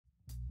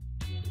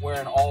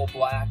wearing all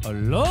black.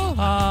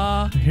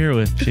 Aloha! Here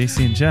with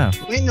JC and Jeff.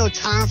 Ain't no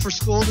time for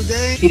school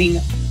today. Hitting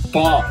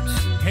bombs.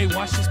 Hey,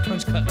 watch this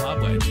punch cut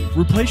lob wedge.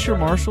 Replace your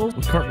Marshalls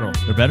with Cart Girls.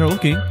 They're better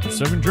looking,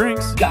 serving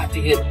drinks. Got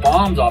to hit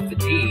bombs off the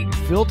tee.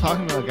 Phil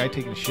talking about a guy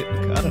taking a shit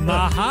in the cut.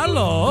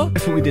 Mahalo!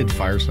 If we did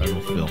fireside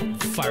with Phil.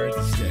 Fire at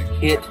the stick.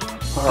 Hit All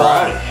bombs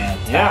right.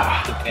 and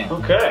Yeah. tap the pin.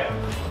 Okay.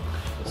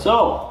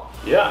 So,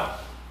 yeah.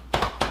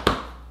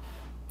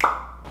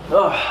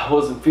 I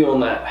wasn't feeling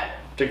that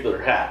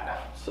particular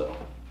hat, so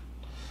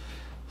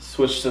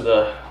switched to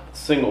the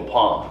single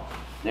palm.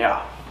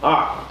 Yeah. All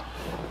right.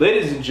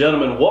 Ladies and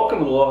gentlemen, welcome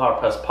to the Aloha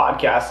Press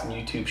podcast and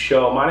YouTube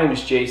show. My name is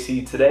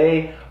JC.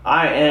 Today,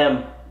 I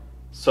am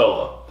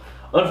solo.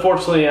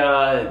 Unfortunately,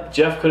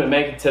 Jeff couldn't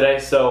make it today,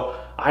 so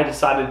I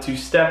decided to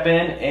step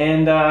in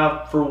and,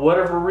 for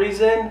whatever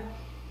reason,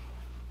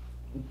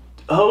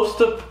 host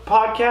a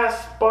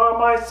podcast by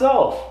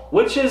myself,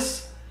 which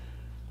is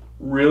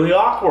really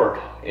awkward.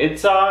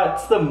 It's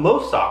the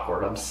most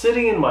awkward. I'm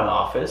sitting in my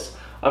office.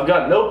 I've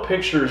got no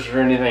pictures or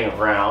anything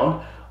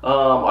around.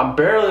 I'm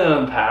barely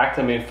unpacked,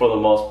 for the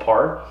most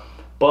part.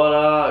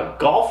 But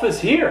golf is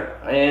here,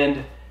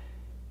 and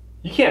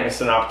you can't miss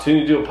an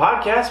opportunity to do a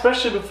podcast,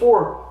 especially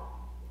before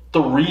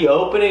the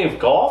reopening of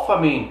golf.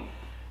 3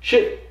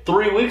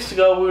 weeks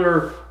ago we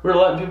were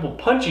letting people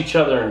punch each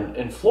other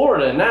in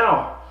Florida, and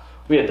now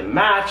we had the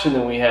match, and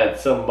then we had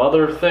some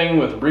other thing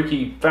with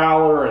Ricky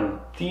Fowler and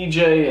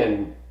DJ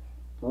and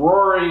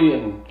Rory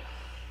and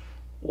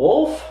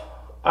Wolf.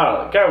 I don't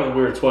know, the guy with a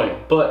weird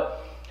swing.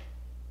 But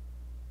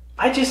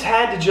I just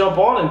had to jump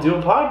on and do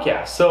a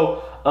podcast.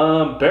 So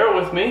bear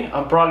with me.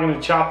 I'm probably going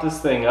to chop this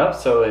thing up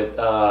so it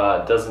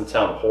doesn't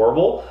sound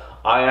horrible.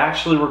 I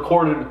actually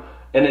recorded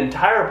an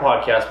entire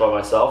podcast by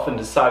myself and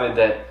decided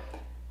that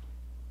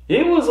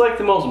it was like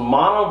the most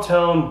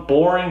monotone,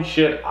 boring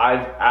shit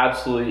I've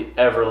absolutely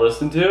ever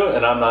listened to,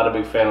 and I'm not a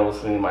big fan of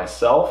listening to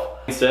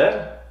myself. That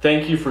said,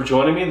 thank you for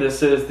joining me.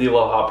 This is the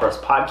Aloha Press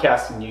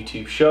podcast and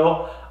YouTube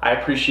show. I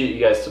appreciate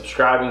you guys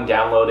subscribing,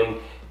 downloading,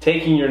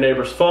 taking your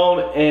neighbor's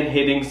phone, and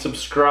hitting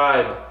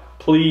subscribe.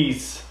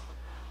 Please,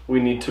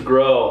 we need to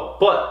grow.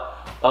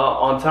 But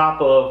on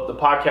top of the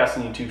podcast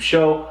and YouTube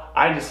show,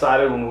 I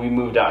decided when we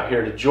moved out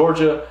here to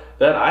Georgia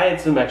that I had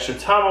some extra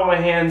time on my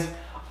hands.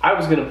 I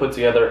was going to put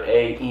together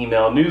a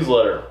email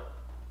newsletter,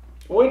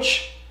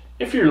 which,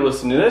 if you're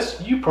listening to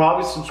this, you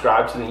probably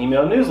subscribe to the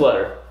email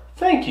newsletter.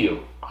 Thank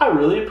you. I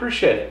really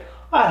appreciate it.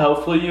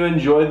 Hopefully you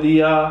enjoyed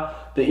the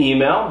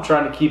email. I'm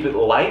trying to keep it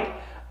light.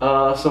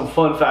 Some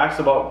fun facts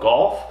about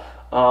golf,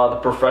 the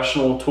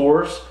professional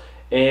tours,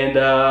 and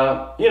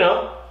I don't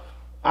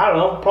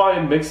know,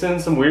 probably mix in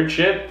some weird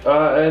shit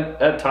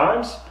at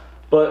times.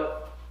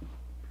 But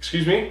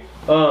excuse me,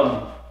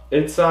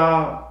 it's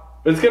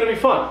gonna be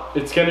fun.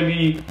 It's gonna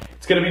be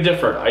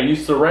different. I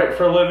used to write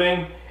for a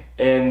living,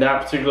 and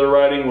that particular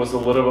writing was a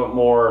little bit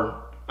more,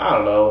 I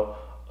don't know,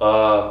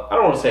 I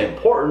don't want to say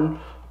important,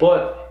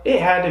 but it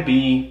had to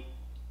be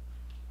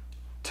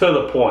to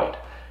the point.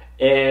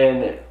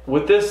 And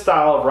with this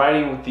style of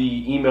writing, with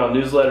the email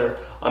newsletter,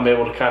 I'm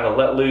able to kind of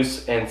let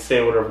loose and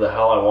say whatever the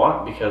hell I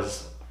want,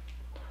 because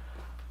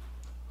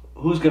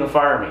who's gonna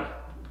fire me?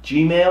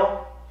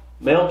 Gmail?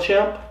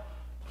 MailChimp?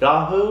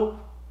 Yahoo?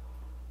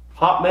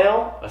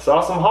 Hotmail? I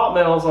saw some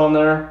Hotmails on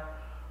there.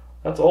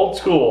 That's old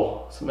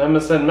school. Some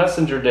MSN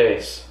Messenger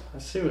days. I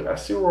see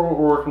what we're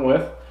working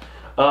with.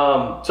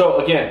 So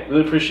again,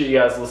 really appreciate you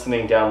guys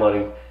listening,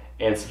 downloading,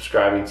 and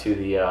subscribing to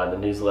the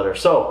newsletter.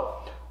 So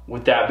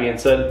with that being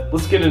said,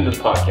 let's get into the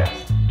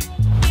podcast.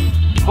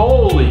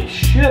 Holy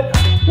shit!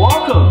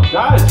 Welcome,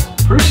 guys.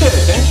 Appreciate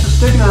it. Thanks for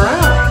sticking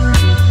around.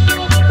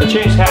 I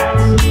changed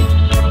hats.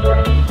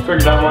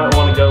 Figured I might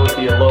want to go with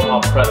the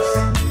Aloha Press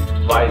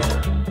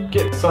visor.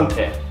 Get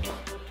suntan.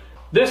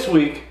 This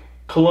week,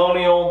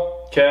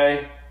 Colonial,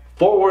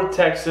 Fort Worth,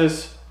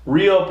 Texas,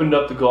 reopened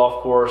up the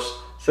golf course.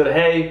 Said,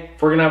 hey,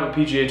 if we're going to have a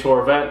PGA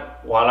Tour event,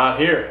 why not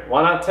here?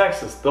 Why not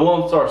Texas, the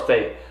Lone Star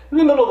State, in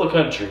the middle of the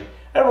country?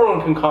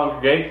 Everyone can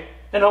congregate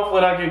and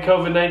hopefully not get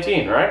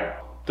COVID-19, right?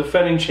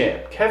 Defending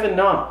champ, Kevin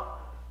Na.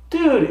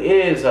 Dude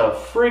is a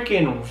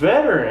freaking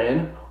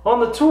veteran on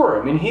the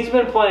tour. He's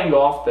been playing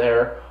golf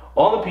there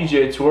on the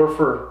PGA Tour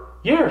for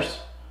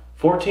years.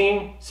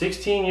 14,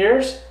 16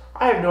 years?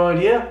 I have no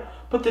idea.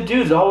 But the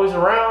dude's always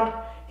around.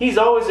 He's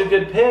always a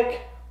good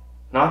pick.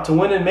 Not to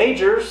win in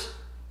majors,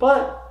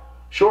 but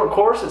short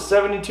course at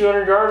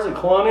 7,200 yards at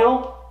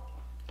Colonial.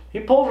 He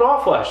pulled it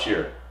off last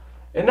year.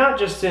 And not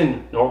just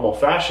in normal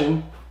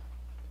fashion.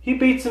 He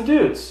beat some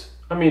dudes.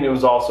 It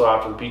was also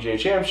after the PGA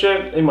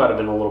Championship. They might have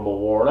been a little bit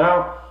worn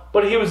out.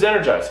 But he was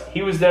energized.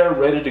 He was there,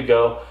 ready to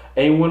go.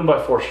 And he won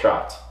by 4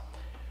 shots.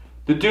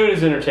 The dude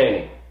is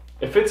entertaining.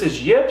 If it's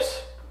his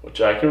yips,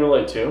 which I can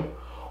relate to,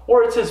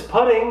 or it's his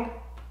putting,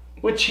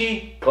 which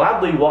he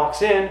gladly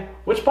walks in,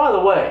 which, by the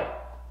way,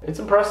 it's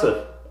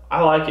impressive.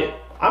 I like it.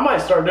 I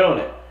might start doing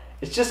it.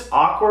 It's just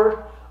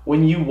awkward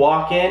when you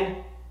walk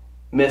in,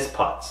 miss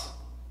putts.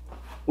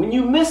 When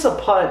you miss a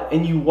putt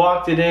and you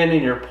walked it in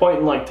and you're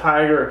pointing like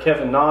Tiger or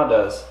Kevin Na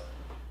does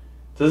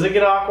it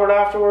get awkward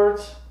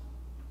afterwards?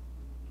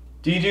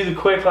 Do you do the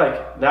quick,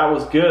 like, that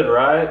was good,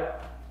 right?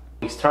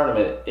 This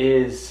tournament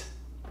it's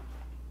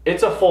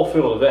a full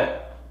field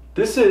event.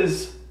 This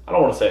is, I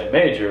don't want to say a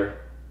major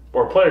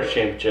or a players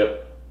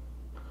championship.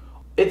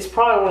 It's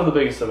probably one of the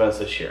biggest events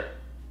this year.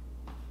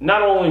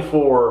 Not only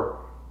for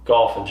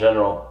golf in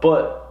general,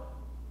 but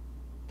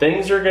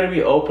things are going to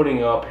be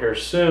opening up here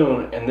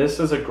soon, and this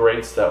is a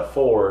great step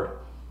forward.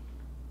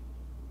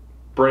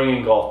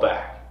 Bringing golf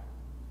back.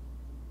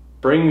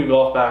 Bringing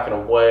golf back in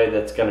a way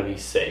that's going to be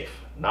safe.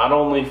 Not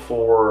only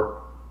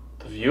for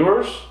the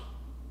viewers,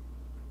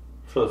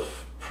 for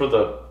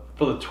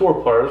the tour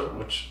players,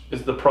 which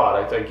is the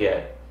product I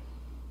get,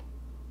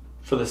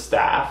 for the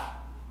staff,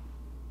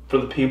 for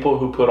the people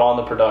who put on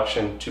the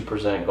production to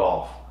present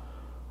golf.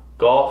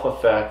 Golf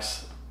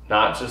affects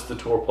not just the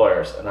tour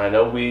players, and I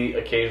know we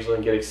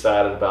occasionally get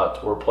excited about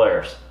tour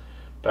players.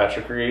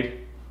 Patrick Reed,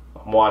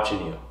 I'm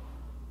watching you.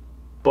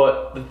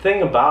 But the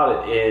thing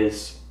about it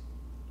is,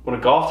 when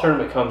a golf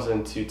tournament comes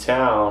into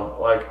town,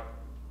 like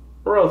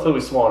a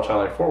relatively smaller town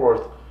like Fort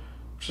Worth,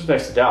 which is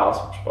next to Dallas,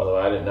 which by the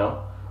way I didn't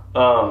know,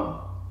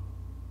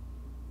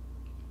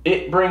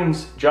 it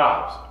brings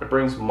jobs, it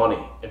brings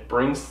money, it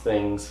brings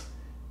things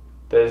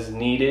that is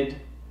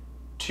needed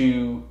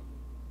to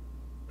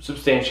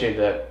substantiate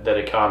that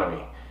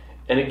economy.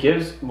 And it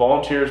gives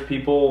volunteers,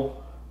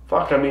 people,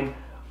 you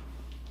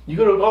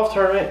go to a golf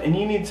tournament and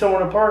you need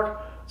somewhere to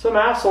park, some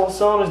asshole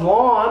selling his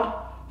lawn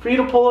for you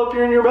to pull up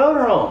here in your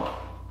motorhome.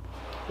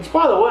 Which,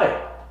 by the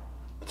way,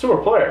 the tour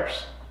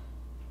players,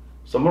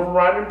 some of them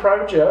ride in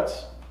private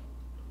jets.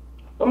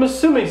 I'm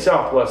assuming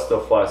Southwest still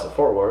flies to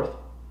Fort Worth.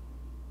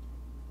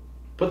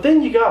 But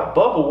then you got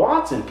Bubba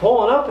Watson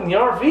pulling up in the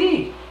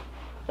RV.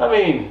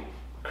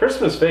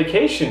 Christmas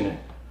vacation.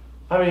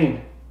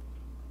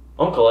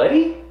 Uncle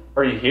Eddie,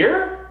 are you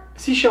here?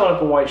 Is he showing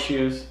up in white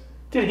shoes?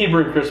 Did he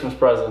bring Christmas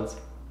presents?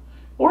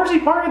 Where's he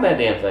parking that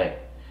damn thing?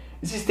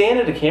 Is he staying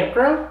at a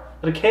campground?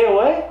 At a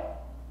KOA?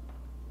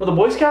 Are the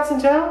Boy Scouts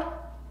in town?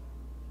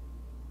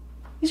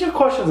 These are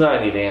questions that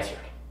I need answered,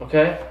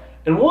 okay?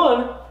 And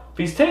one, if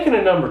he's taking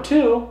a number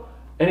 2,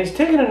 and he's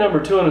taking a number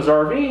 2 in his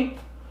RV,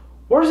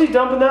 where's he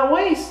dumping that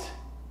waste?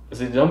 Is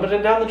he dumping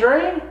it down the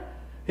drain?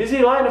 Is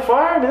he lighting a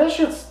fire? That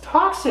shit's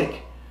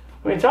toxic.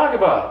 Talk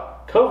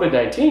about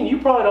COVID-19. You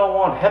probably don't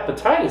want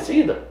hepatitis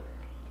either.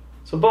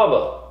 So,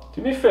 Bubba,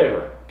 do me a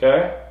favor,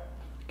 okay?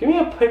 Give me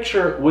a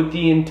picture with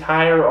the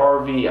entire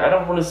RV. I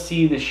don't want to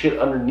see the shit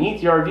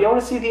underneath the RV. I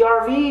want to see the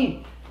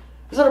RV.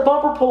 Is that a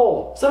bumper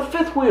pole? Is that a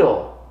fifth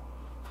wheel?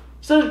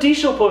 Is that a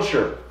diesel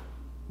pusher?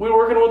 We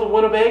working with a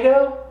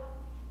Winnebago?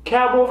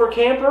 Cab over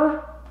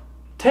camper?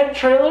 Tent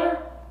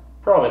trailer?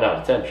 Probably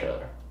not a tent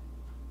trailer.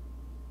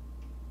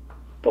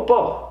 But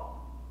Bubba,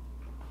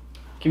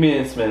 give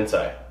me some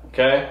insight,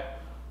 okay?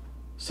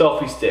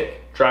 Selfie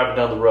stick, driving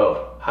down the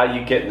road. How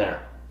you getting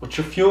there? What's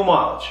your fuel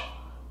mileage?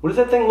 What is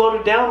that thing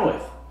loaded down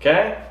with,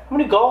 okay? How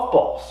many golf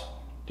balls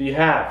do you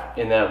have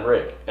in that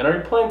rig? And are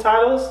you playing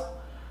Titleist?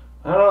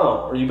 I don't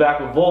know. Are you back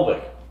with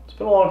Volvic? It's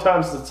been a long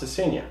time since I've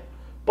seen you.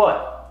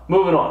 But,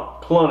 moving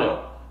on.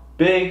 Colonial.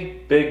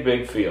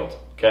 Big field,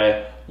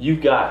 okay?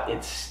 You've got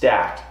it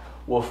stacked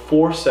with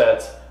 4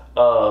 sets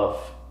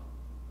of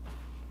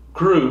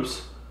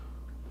groups,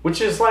 which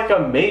is like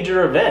a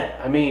major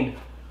event.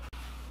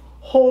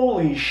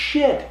 Holy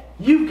shit.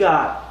 You've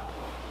got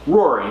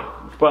Rory,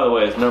 which by the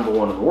way is number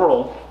 1 in the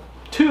world.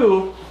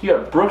 2, you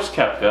got Brooks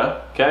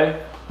Koepka,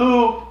 okay,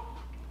 who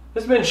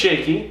has been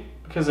shaky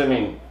because, his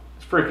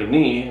freaking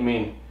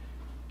knee.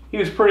 He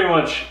was pretty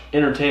much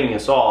entertaining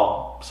us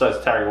all,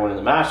 besides Tiger winning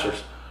the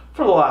Masters,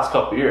 for the last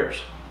couple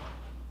years.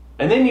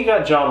 And then you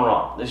got John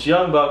Rahm, this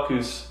young buck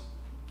who's,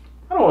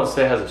 I don't want to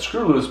say has a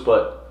screw loose,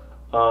 but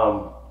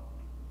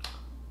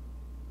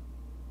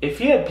if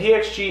he had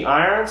PXG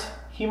irons,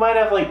 he might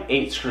have like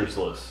 8 screws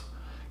loose.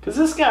 Because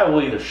this guy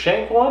will either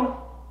shank one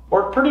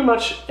or pretty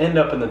much end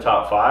up in the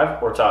top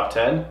 5 or top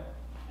 10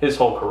 his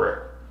whole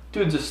career.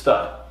 Dude's a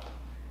stud.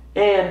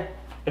 And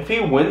if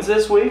he wins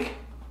this week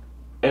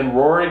and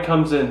Rory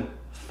comes in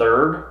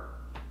 3rd,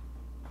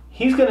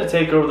 he's going to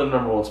take over the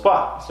number 1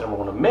 spot. He's number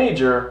 1 in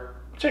major,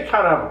 which I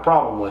kind of have a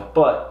problem with,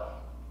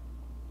 but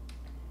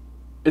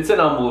it's an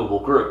unbelievable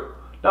group.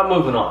 Now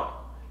moving on.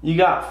 You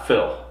got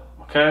Phil,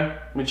 okay?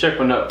 Let me check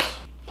my notes.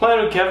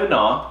 Playing with Kevin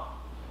Na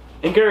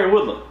and Gary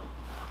Woodland.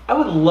 I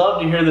would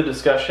love to hear the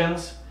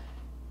discussions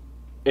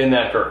in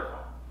that group.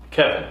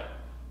 Kevin,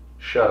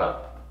 shut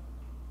up.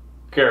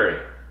 Gary,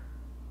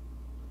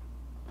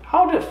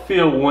 how did it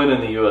feel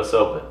winning the US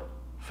Open?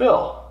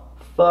 Phil,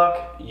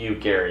 fuck you,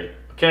 Gary,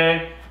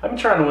 okay? I've been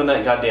trying to win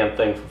that goddamn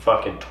thing for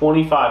fucking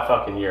 25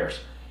 fucking years.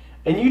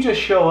 And you just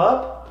show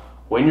up,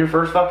 win your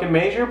first fucking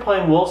major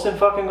playing Wilson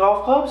fucking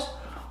golf clubs?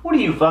 What are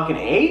you, fucking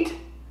 8?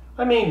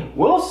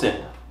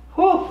 Wilson,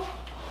 whew.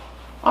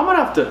 I'm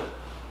gonna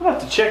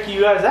have to check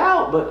you guys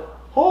out, but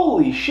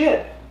holy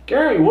shit.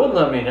 Gary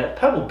Woodland, at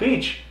Pebble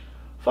Beach,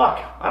 fuck,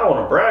 I don't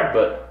want to brag,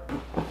 but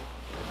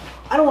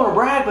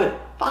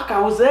fuck, I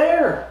was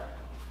there.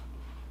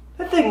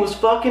 That thing was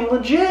fucking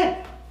legit.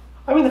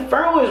 The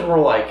fairways were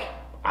like,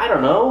 I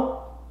don't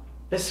know,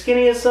 as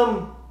skinny as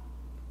some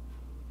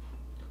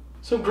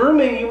some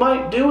grooming you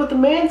might do with the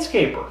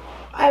manscaper.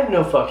 I have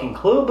no fucking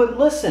clue, but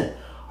listen,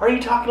 are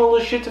you talking all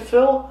this shit to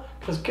Phil?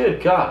 Because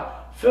good God,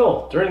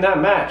 Phil, during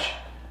that match,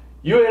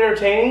 you were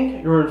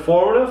entertaining, you were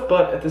informative,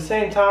 but at the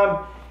same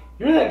time,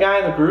 you're that guy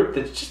in the group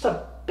that's just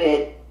a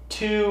bit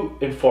too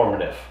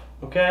informative,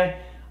 okay?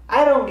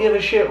 I don't give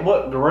a shit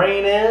what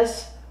grain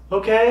is,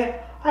 okay?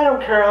 I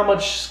don't care how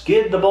much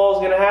skid the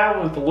ball's gonna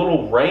have with the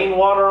little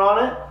rainwater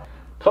on it.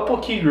 Couple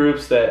key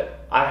groups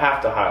that I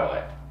have to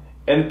highlight.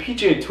 And the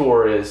PGA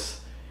Tour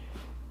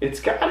it's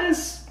got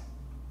its,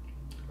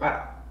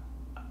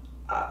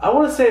 I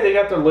want to say they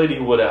got their Lady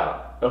Wood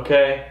out,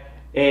 okay?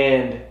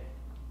 And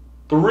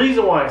the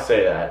reason why I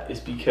say that is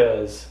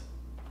because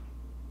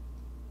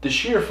the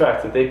sheer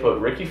fact that they put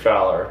Ricky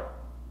Fowler,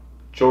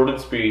 Jordan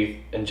Spieth,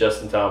 and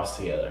Justin Thomas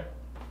together.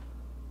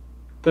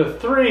 The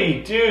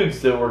three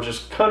dudes that were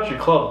just country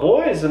club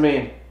boys. I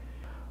mean,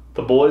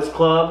 the boys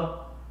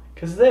club,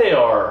 because they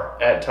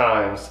are, at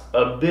times,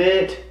 a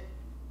bit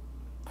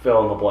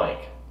fill in the blank,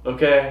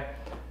 okay?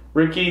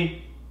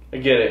 Ricky, I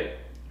get it.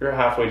 You're a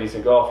halfway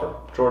decent golfer.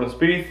 Jordan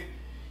Spieth,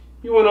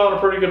 you went on a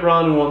pretty good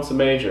run and won some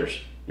majors.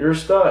 You're a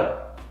stud.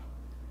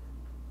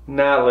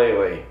 Not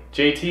lately.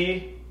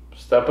 JT,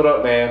 step it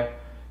up, man.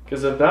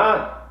 Because if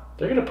not,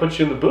 they're going to put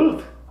you in the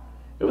booth.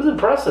 It was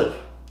impressive.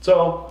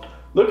 So,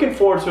 looking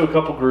forward to a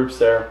couple groups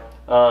there.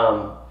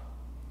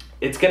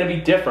 It's going to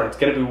be different. It's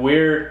going to be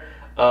weird.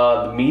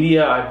 The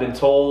media, I've been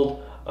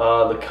told,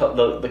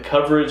 the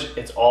coverage,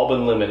 it's all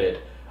been limited.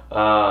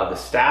 The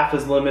staff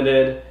is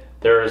limited.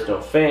 There is no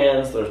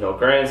fans. There's no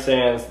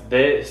grandstands.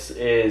 This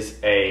is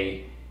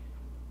I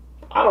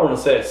don't want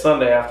to say a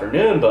Sunday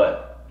afternoon,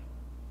 but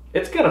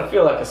it's going to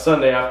feel like a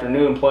Sunday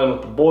afternoon playing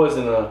with the boys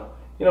in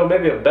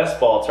maybe a best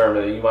ball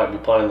tournament that you might be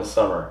playing this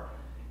summer.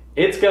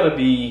 It's going to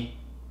be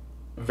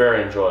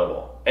very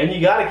enjoyable. And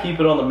you got to keep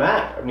it on the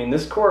mat. I mean,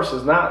 this course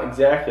is not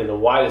exactly the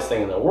widest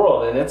thing in the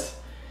world, and it's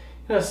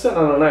sitting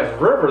on a nice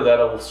river that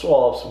will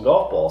swallow up some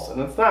golf balls.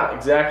 And it's not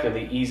exactly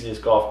the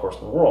easiest golf course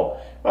in the world.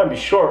 It might be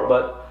short,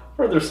 but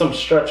there's some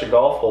stretch of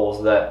golf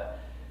holes that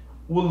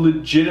will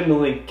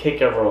legitimately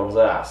kick everyone's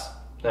ass.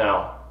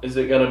 Now, is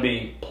it going to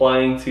be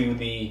playing to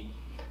the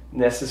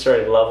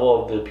necessary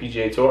level of the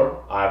PGA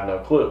Tour? I have no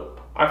clue.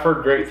 I've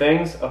heard great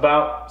things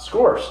about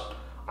scores.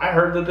 I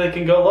heard that they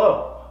can go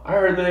low. I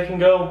heard that they can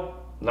go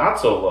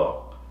not so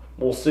low.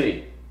 We'll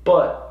see.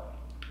 But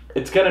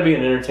it's going to be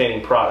an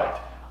entertaining product.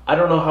 I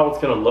don't know how it's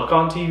going to look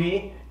on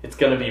TV. It's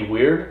going to be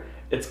weird.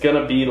 It's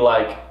going to be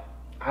like,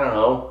 I don't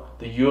know,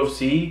 the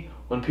UFC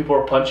when people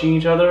are punching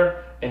each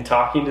other and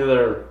talking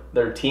to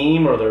their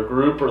team or their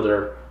group or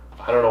their,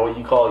 I don't know what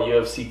you call a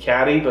UFC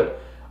caddy,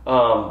 but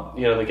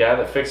the guy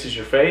that fixes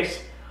your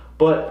face.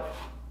 But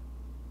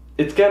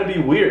it's going to be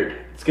weird.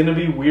 It's going to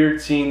be weird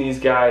seeing these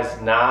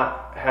guys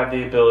not have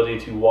the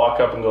ability to walk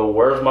up and go,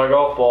 where's my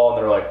golf ball?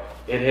 And they're like,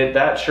 it hit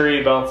that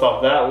tree, bounced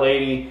off that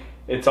lady,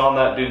 it's on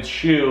that dude's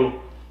shoe.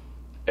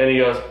 And he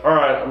goes, all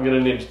right, I'm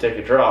going to need to take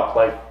a drop.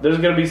 Like, there's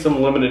going to be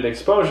some limited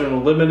exposure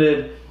and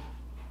limited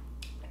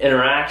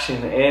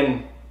interaction.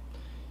 And,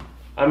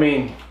 I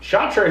mean,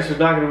 Shot Tracer's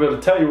not going to be able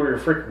to tell you where your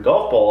freaking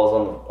golf ball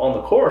is on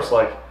the course.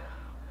 Like,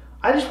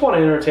 I just want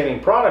an entertaining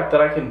product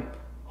that I can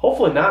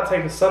hopefully not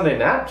take a Sunday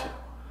nap to.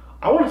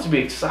 I want it to be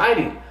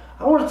exciting.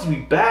 I want it to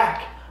be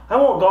back. I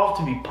want golf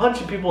to be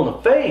punching people in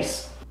the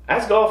face.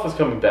 As golf is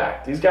coming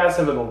back, these guys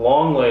have been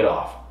long laid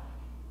off.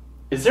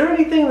 Is there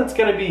anything that's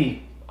going to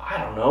be, I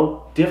don't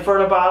know,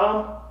 different about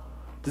them?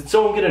 Did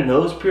someone get a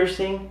nose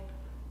piercing?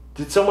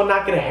 Did someone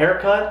not get a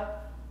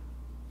haircut?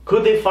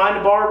 Could they find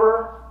a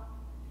barber?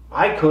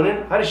 I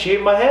couldn't. I just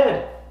shaved my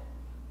head.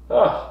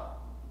 Ugh.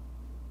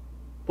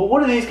 But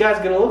what are these guys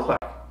going to look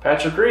like?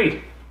 Patrick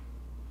Reed.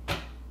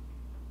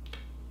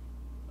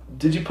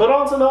 Did you put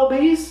on some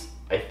LBs?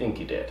 I think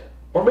you did.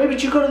 Or maybe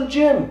did you go to the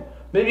gym?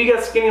 Maybe you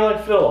got skinny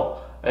like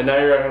Phil, and now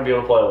you're not going to be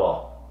able to play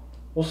well.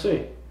 We'll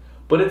see.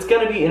 But it's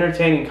going to be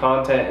entertaining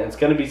content, and it's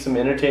going to be some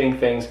entertaining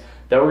things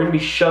that we're going to be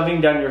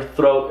shoving down your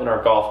throat in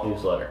our golf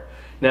newsletter.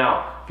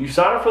 Now, if you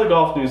sign up for the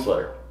golf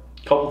newsletter,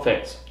 a couple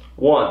things.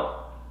 One,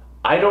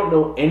 I don't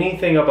know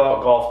anything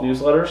about golf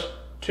newsletters.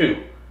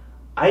 Two,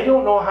 I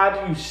don't know how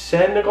to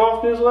send a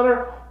golf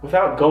newsletter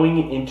without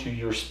going into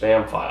your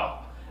spam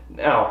file.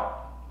 Now,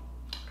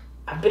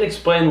 I've been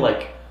explaining,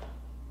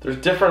 there's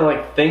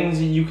different things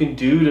that you can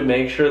do to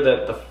make sure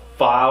that the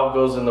file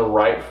goes in the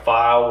right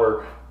file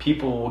where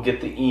people will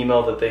get the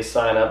email that they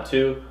sign up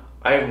to.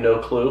 I have no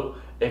clue.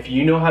 If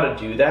you know how to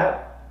do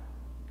that,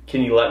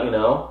 can you let me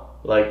know?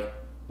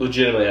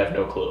 Legitimately, I have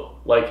no clue.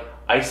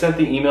 I sent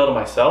the email to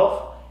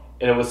myself,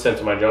 and it was sent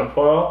to my junk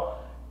file,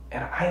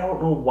 and I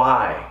don't know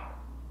why.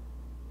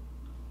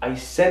 I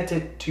sent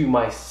it to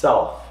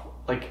myself.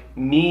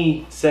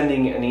 Me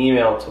sending an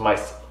email to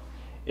myself.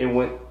 It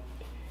went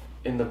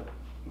in the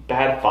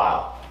bad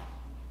file.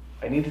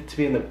 I need it to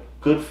be in the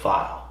good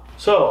file.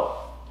 So,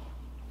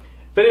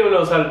 if anyone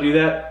knows how to do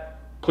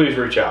that, please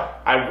reach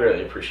out. I'd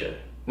greatly appreciate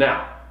it.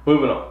 Now,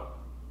 moving on.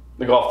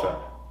 The golf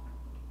tournament.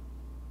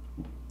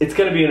 It's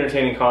going to be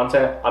entertaining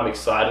content. I'm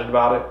excited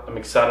about it. I'm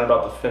excited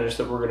about the finish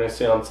that we're going to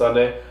see on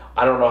Sunday.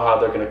 I don't know how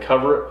they're going to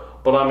cover it,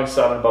 but I'm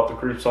excited about the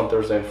groups on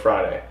Thursday and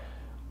Friday.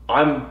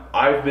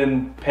 I've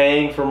been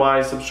paying for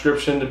my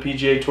subscription to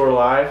PGA Tour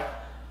Live.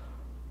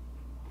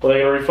 Are they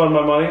going to refund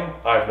my money?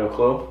 I have no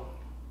clue.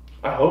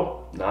 I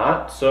hope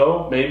not.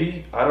 So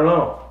maybe, I don't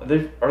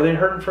know. Are they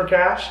hurting for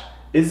cash?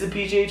 Is the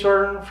PGA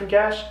Tour hurting for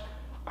cash?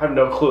 I have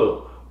no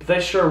clue. But they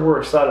sure were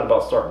excited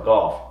about starting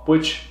golf,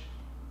 which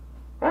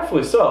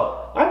rightfully so.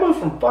 I moved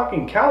from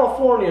fucking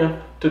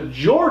California to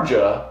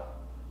Georgia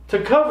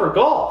to cover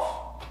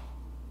golf.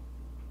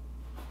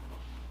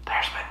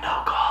 There's been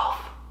no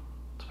golf.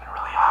 It's been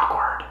really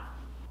awkward.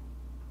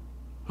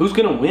 Who's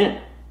going to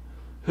win?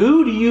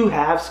 Who do you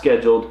have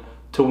scheduled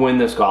to win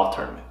this golf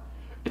tournament?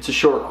 It's a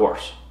short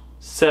course.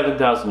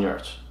 7,000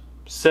 yards.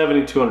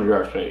 7,200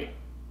 yards maybe.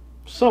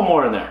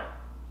 Somewhere in there.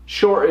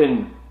 Short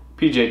in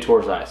PGA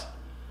Tour's eyes.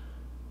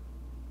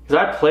 Because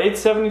I played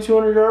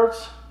 7,200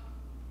 yards.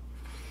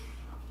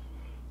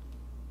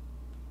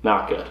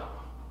 Not good.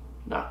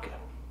 Not good.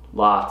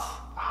 Lots.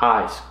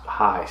 High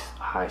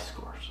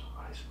scores.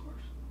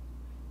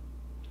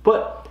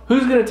 But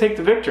who's going to take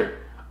the victory?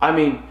 I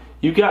mean,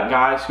 you got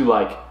guys who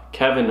like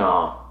Kevin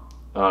Na,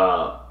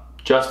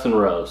 Justin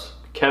Rose,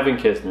 Kevin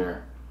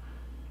Kisner,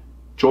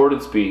 Jordan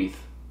Spieth.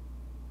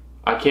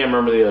 I can't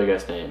remember the other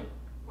guy's name.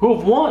 Who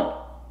have won?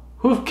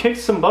 Who have kicked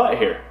some butt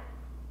here?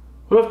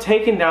 Who have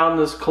taken down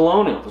this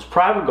Colonial, this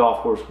private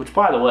golf course, which,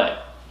 by the way,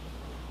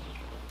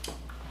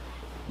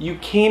 you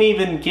can't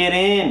even get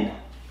in.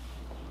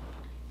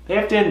 They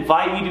have to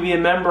invite you to be a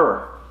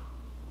member.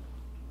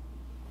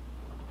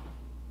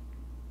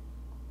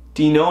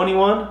 Do you know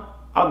anyone?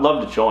 I'd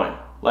love to join.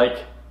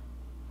 Like,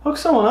 hook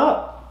someone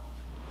up.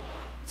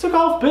 It's a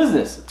golf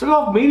business. It's a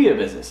golf media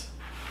business.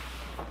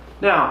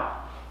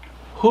 Now,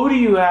 who do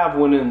you have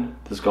winning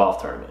this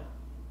golf tournament?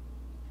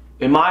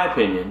 In my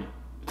opinion,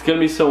 it's going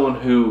to be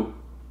someone who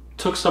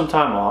took some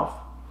time off,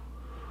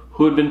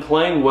 who had been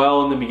playing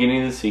well in the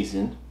beginning of the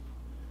season,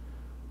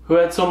 who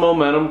had some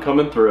momentum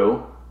coming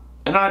through,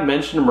 and I had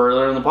mentioned him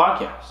earlier in the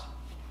podcast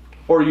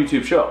or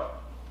YouTube show.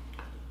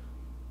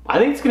 I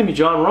think it's going to be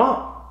Jon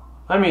Rahm.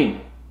 I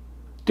mean,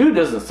 dude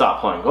doesn't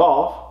stop playing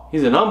golf.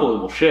 He's in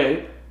unbelievable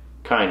shape,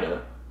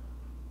 kinda.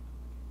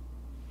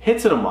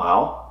 Hits it a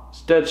mile,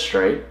 it's dead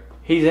straight.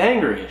 He's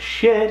angry as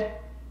shit.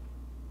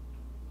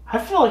 I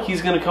feel like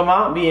he's going to come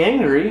out and be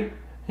angry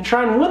and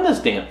try and win this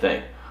damn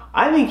thing.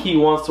 I think he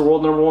wants the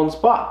world number one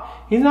spot.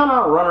 He's not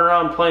out running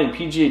around playing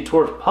PGA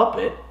Tour's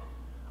puppet.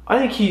 I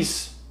think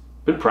he's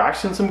been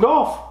practicing some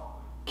golf,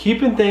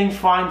 keeping things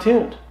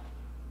fine-tuned.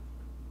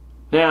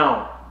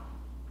 Now,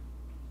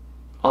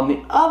 on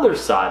the other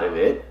side of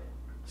it,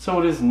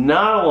 someone who's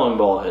not a long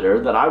ball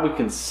hitter that I would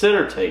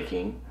consider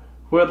taking,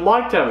 who I'd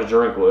like to have a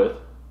drink with,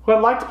 who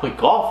I'd like to play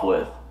golf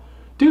with,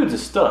 dude's a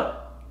stud.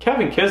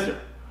 Kevin Kisner.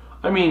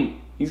 I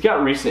mean, he's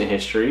got recent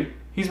history.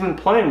 He's been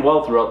playing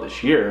well throughout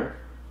this year.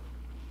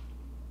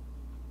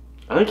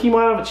 I think he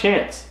might have a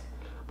chance.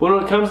 But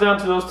when it comes down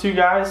to those two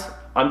guys,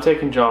 I'm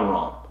taking Jon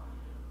Rahm.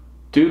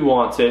 Dude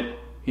wants it.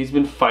 He's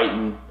been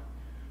fighting.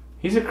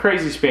 He's a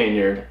crazy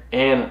Spaniard,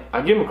 and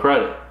I give him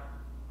credit.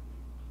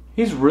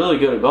 He's really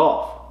good at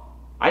golf.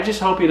 I just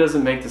hope he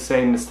doesn't make the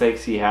same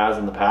mistakes he has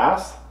in the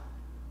past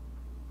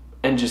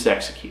and just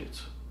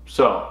executes.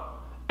 So,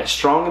 as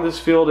strong as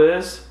this field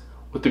is,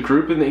 with the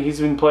grouping that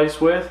he's been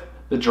placed with,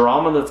 the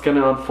drama that's going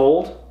to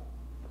unfold,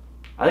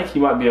 I think he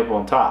might be up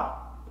on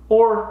top.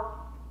 Or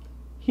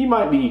he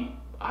might be,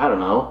 I don't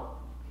know,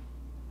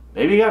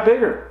 maybe he got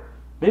bigger.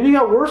 Maybe he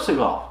got worse at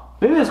golf.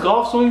 Maybe his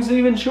golf swing's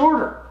even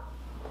shorter.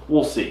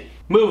 We'll see.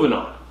 Moving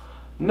on.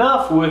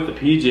 Enough with the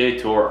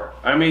PGA Tour.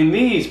 I mean,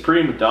 these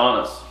prima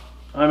donnas.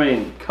 I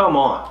mean, come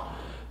on.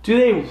 Do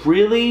they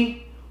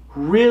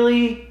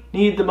really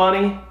need the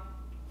money?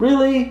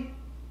 Really?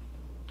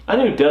 I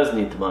know who does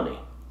need the money.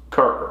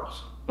 Cart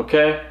girls.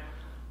 Okay?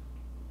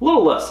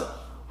 Little lesson.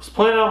 I was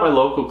playing out my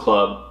local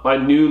club, my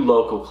new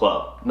local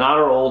club, not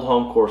our old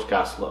home course,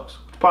 Castle Oaks,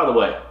 which, by the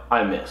way,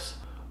 I miss.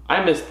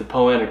 I miss the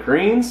Poana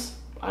Greens.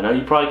 I know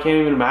you probably can't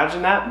even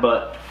imagine that,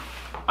 but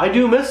I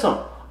do miss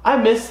them. I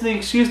miss the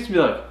excuse to be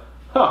like,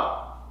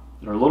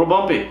 they're a little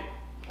bumpy.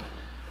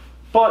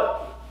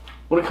 But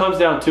when it comes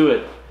down to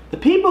it, the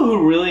people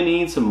who really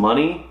need some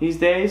money these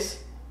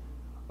days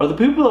are the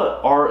people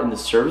that are in the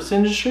service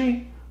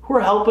industry who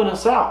are helping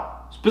us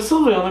out,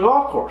 specifically on the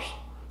golf course.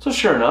 So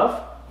sure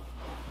enough,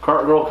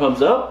 cart girl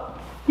comes up.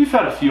 We've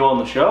had a few on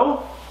the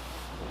show.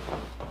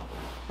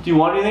 Do you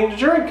want anything to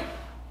drink?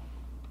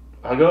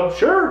 I go,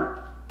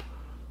 sure.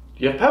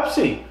 Do you have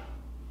Pepsi?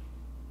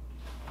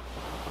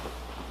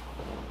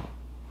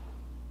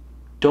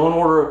 Don't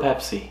order a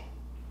Pepsi.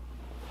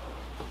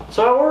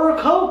 So I order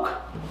a Coke.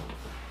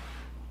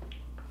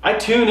 I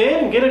tune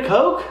in and get a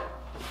Coke.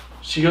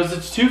 She goes,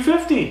 it's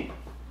 $2.50.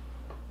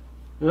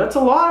 That's a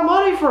lot of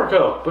money for a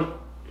Coke, but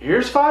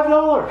here's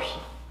 $5.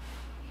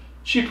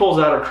 She pulls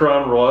out her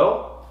Crown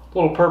Royal,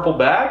 little purple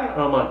bag, and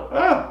I'm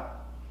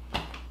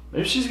like,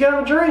 maybe she's getting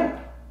a drink.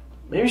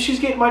 Maybe she's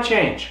getting my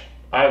change.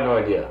 I have no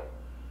idea.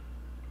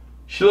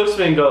 She looks at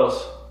me and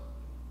goes,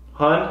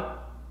 "Hun,"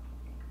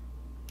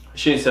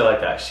 she didn't say it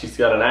like that. She's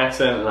got an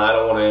accent, and I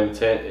don't want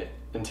to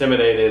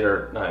intimidate it,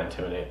 or not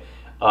intimidate,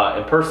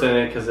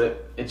 impersonate it, because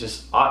it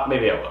just,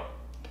 maybe I will.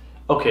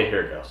 Okay,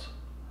 here it goes.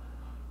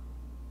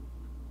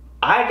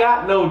 "I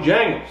got no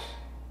jangles."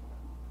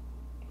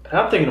 And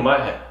I'm thinking in my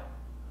head,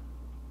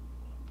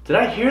 did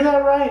I hear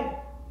that right?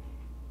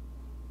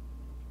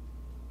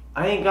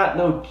 I ain't got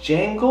no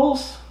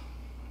jangles?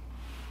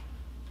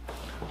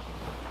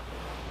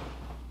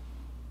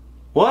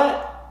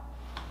 What?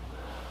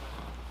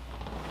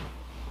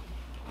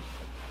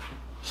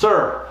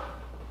 Sir,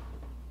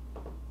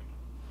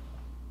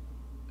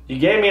 you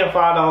gave me a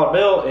 $5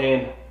 bill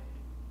and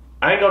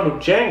I ain't got no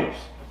jangles.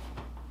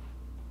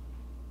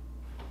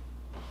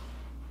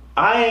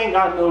 I ain't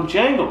got no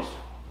jangles.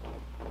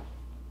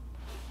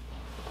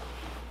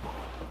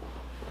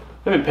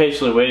 I've been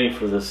patiently waiting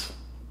for this,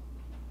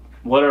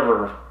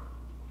 whatever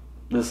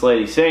this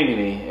lady's saying to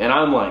me, and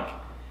I'm like,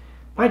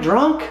 am I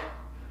drunk?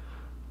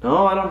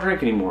 No, I don't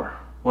drink anymore.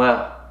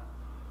 Well,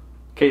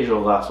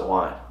 occasional glass of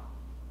wine.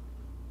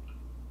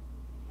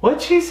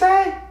 What'd she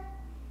say?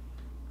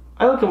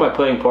 I look at my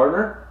playing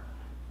partner.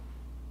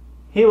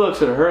 He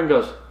looks at her and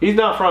goes, he's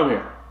not from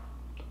here.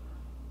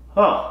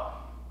 Oh.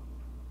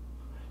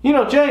 You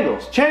know,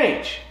 jangles,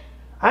 change.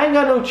 I ain't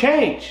got no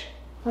change.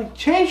 I'm like,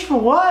 change for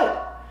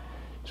what?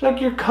 It's like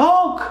your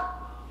Coke.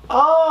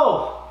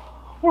 Oh,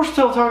 we're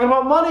still talking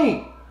about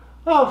money.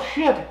 Oh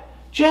shit,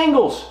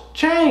 jangles,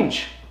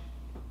 change.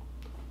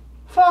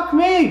 Fuck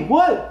me,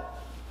 what?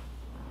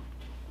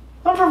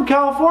 I'm from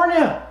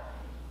California.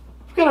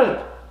 I've got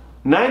a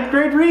 9th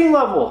grade reading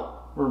level,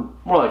 or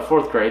more like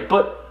 4th grade,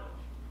 but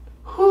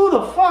who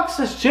the fuck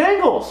says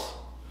jangles?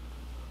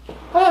 I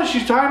thought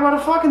she's talking about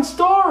a fucking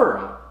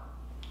store.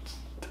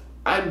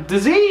 A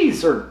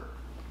disease or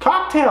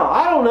cocktail,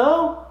 I don't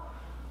know.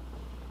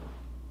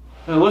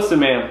 Now listen,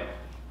 man,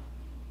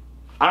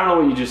 I don't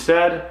know what you just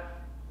said.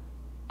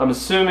 I'm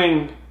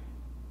assuming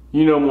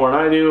you know more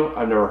than I do.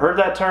 I've never heard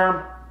that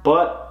term,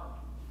 but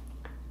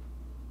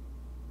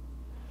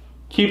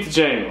keep the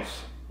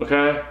jangles,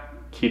 okay?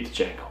 Keep the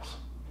jangles.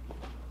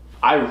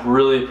 I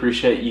really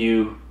appreciate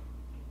you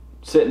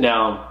sitting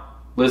down,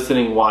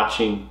 listening,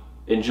 watching,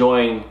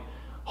 enjoying,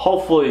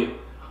 hopefully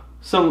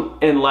some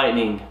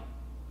enlightening,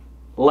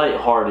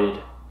 lighthearted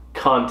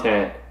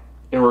content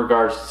in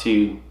regards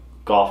to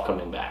golf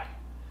coming back.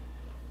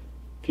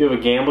 If you have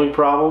a gambling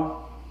problem,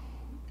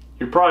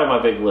 you're probably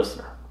my big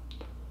listener.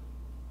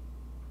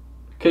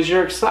 Because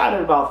you're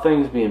excited about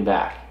things being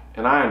back,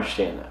 and I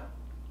understand that.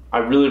 I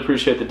really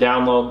appreciate the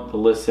download, the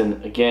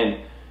listen.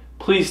 Again,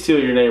 please steal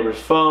your neighbor's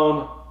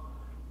phone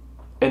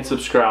and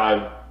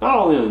subscribe, not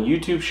only on the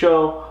YouTube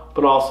show,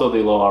 but also the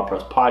Aloha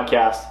Press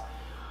podcast.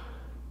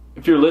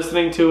 If you're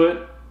listening to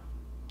it,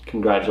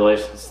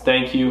 congratulations,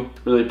 thank you,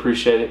 really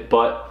appreciate it.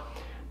 But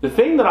the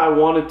thing that I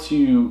wanted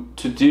to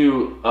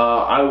do,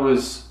 I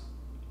was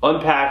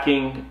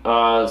unpacking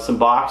some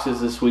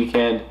boxes this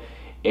weekend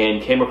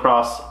and came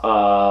across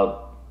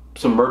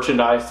some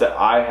merchandise that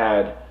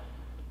I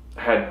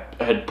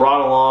had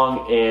brought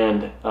along,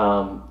 and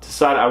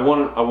decided I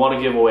want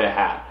to give away a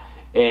hat.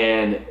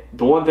 And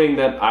the one thing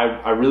that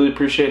I really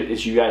appreciate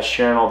is you guys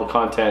sharing all the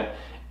content.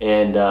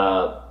 And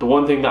the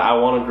one thing that I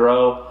want to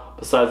grow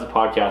besides the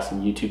podcast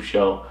and YouTube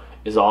show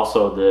is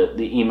also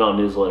the email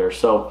newsletter.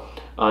 So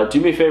do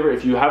me a favor,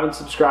 if you haven't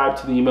subscribed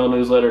to the email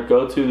newsletter,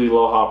 go to the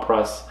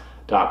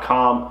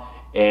alohapress.com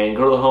and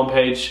go to the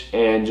homepage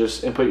and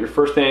just input your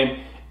first name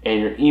and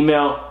your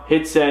email,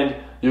 hit send.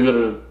 You'll get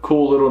a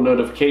cool little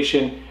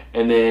notification,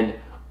 and then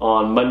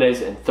on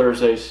Mondays and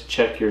Thursdays,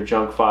 check your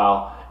junk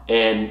file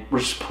and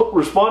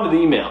respond to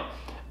the email.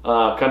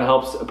 Kind of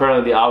helps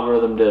apparently the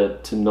algorithm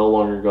to no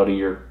longer go to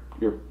your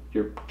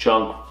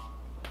junk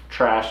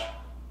trash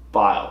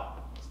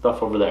file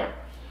stuff over there.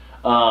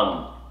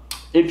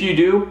 If you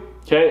do,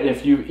 okay,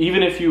 and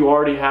even if you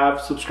already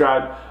have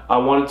subscribed, I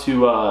wanted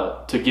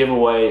to give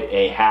away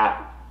a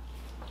hat,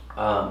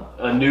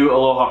 a new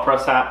Aloha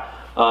Press hat,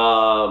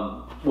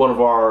 one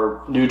of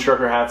our new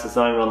trucker hats. It's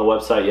not even on the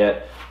website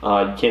yet.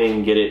 You can't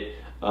even get it.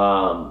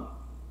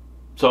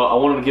 So I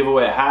wanted to give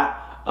away a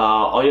hat.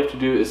 All you have to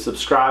do is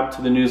subscribe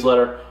to the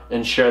newsletter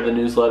and share the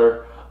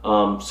newsletter.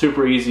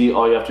 Super easy.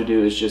 All you have to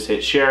do is just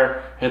hit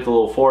share, hit the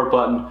little forward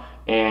button,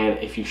 and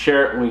if you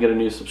share it and we get a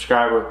new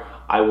subscriber,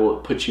 I will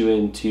put you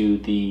into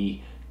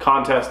the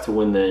contest to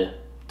win the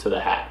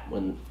hat.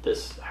 Win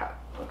this hat.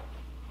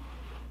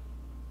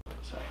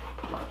 Sorry.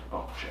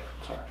 Oh shit.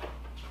 Sorry.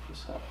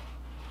 This hat.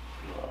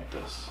 Like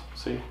this.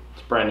 See?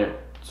 It's brand new.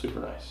 Super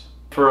nice.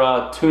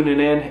 For tuning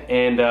in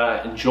and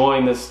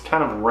enjoying this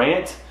kind of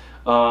rant.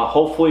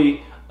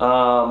 Hopefully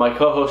my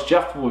co-host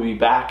Jeff will be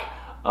back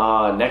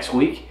next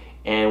week,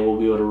 and we'll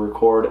be able to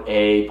record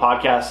a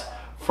podcast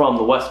from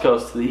the West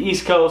Coast to the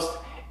East Coast,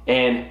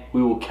 and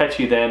we will catch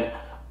you then.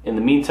 In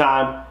the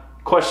meantime,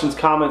 questions,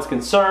 comments,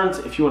 concerns,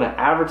 if you want to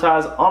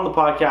advertise on the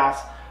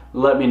podcast,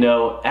 let me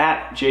know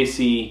at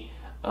JC,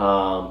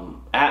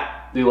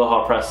 at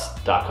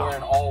thealohapress.com.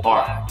 Wearing all All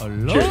right. black.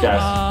 Cheers,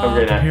 guys. Have a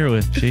great night. Here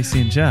with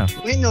JC and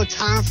Jeff. We ain't no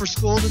time for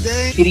school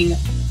today. Hitting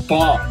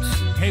bombs.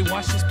 Hey,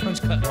 watch this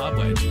punch cut lob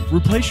wedge.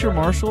 Replace your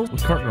Marshalls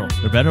with Cart Girls.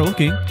 They're better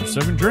looking. They're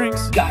serving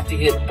drinks. Got to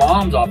hit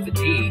bombs off the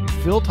tee.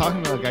 Phil talking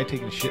about a guy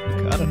taking a shit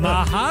in the cut.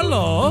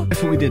 Mahalo.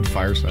 That's what we did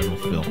fireside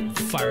with Phil.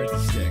 Fire at the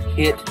stick.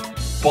 Hit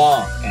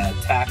bomb and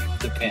attack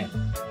the pin.